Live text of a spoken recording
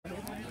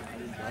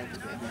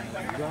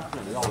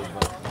They always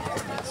vote.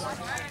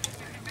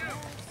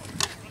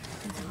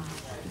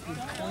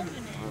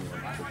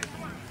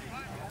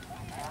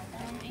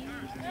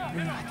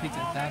 I think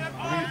that that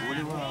what do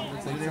you want?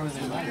 It's like there was a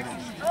letter.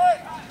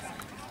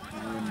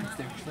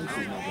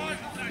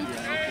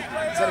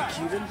 Is that a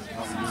Cuban?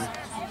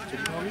 Did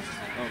you call me?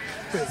 Oh.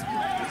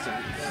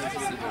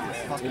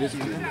 It is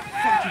Cuban.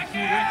 Fucking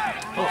Cuban.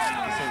 Oh.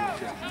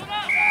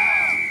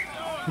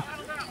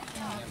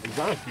 Is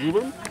that a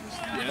Cuban?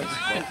 Yes.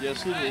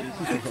 Yes, it is.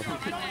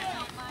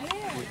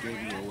 What gave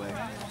you away?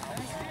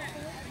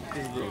 I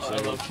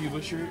love Cuba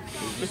shirt.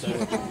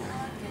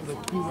 The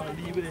Cuba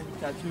Libre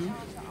tattoo.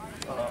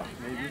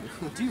 Maybe.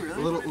 Do you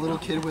really? Little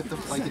kid with the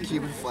the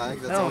Cuban flag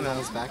that's on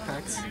his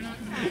backpacks.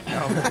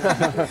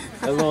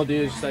 That little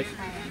dude is just like.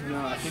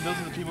 No, I think those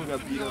are the people who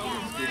got beat up in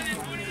the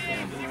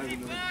stadium.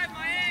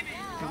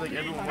 Because like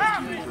everyone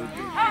wants to, so there's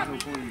no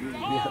point in doing it.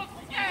 Yeah.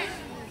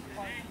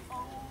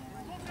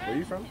 Where are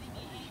you from?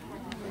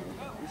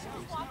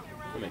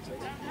 That makes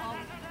sense.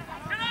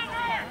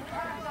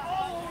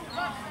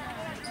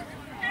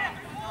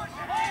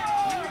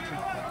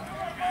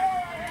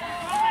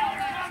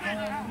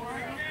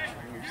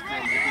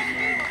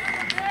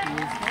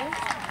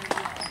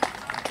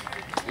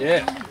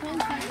 Yeah.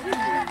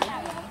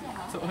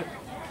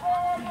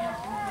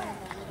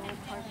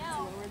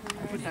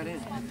 Put that in.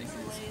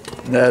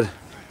 Ned.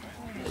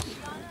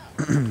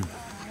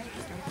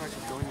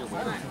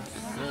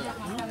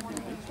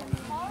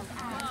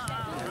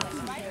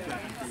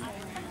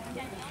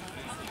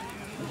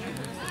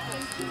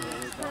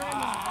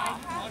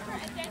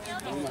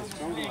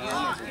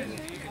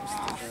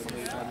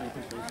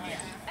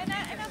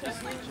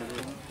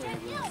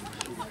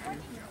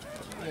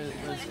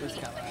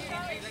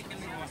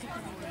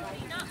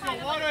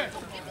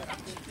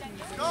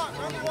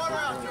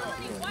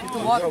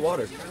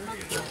 Water.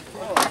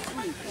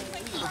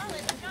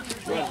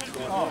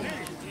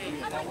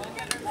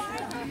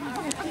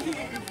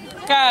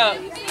 Kyle!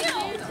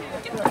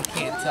 I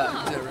can't talk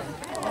to her.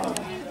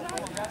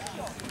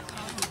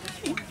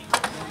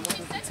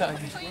 Tug.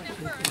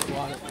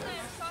 Water.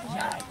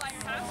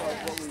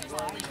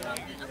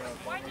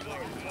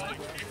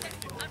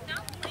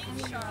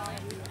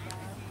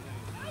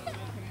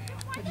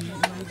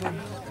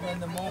 Run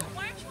the moment.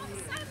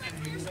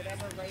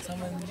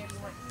 Someone.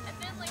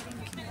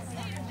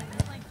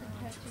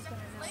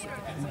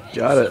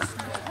 Got it.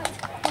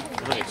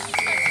 Nice.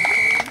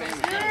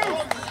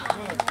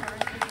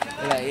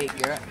 I got 8,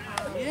 Garrett.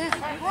 Yeah.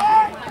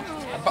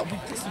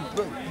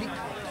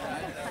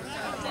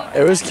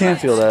 Hey, where's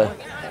Canfield at?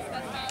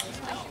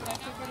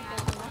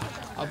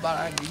 How about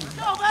I do?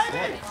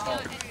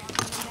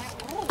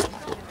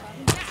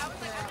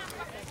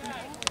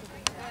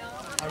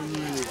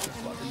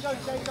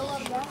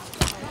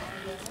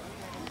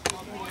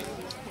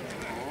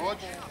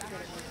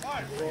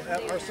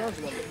 Well, our son's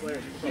one of the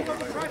players.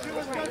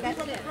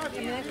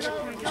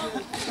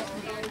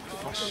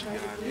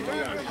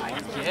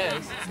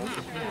 Yes.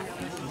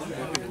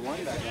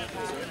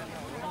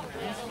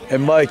 Hey,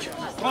 Mike.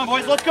 Come on,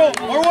 boys, let's go.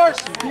 More work.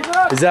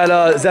 Is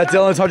that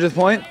Dylan Hodges'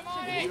 point?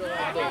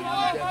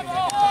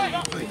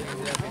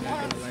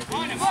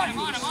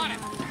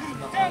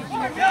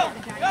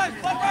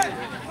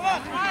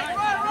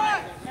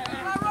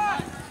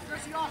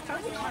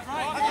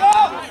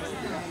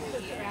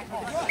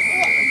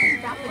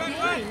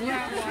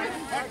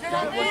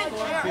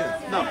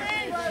 No,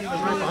 he was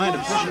right behind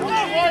him.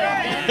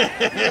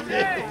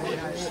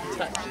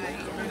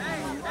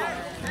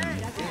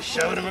 He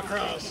shoved him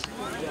across.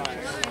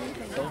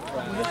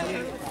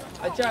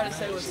 I tried to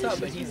say what's up,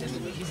 but he's in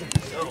the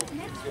zone.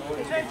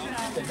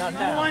 But not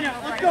now.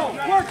 Let's go.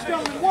 Work,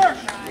 Dylan, work.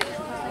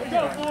 Let's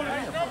go,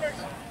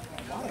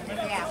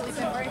 Yeah, we've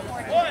been very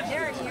fortunate.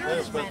 Derek,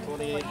 you're spent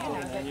 28,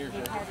 29 years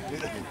there.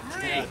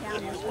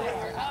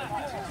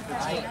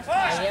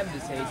 I am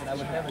this age and I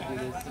would never do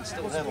this. You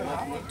still have a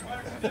left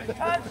foot.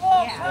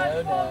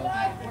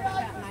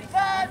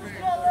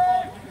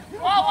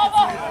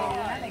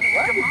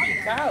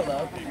 Kyle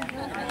up.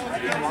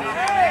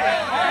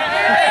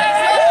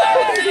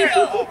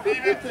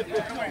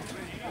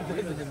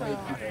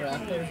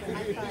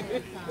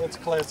 That's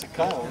classic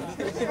Kyle.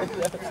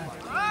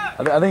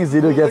 I think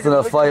Zito gets in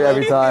a fight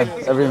every time,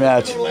 every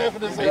match.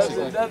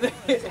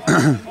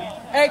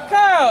 Hey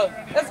Kyle,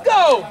 let's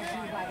go!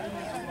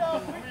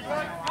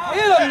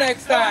 Hit him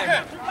next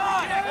time!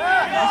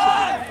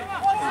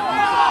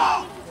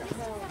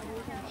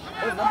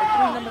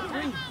 Oh, number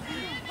three.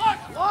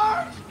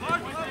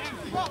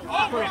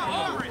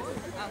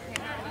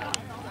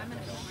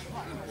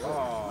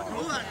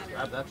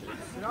 Grab that shit.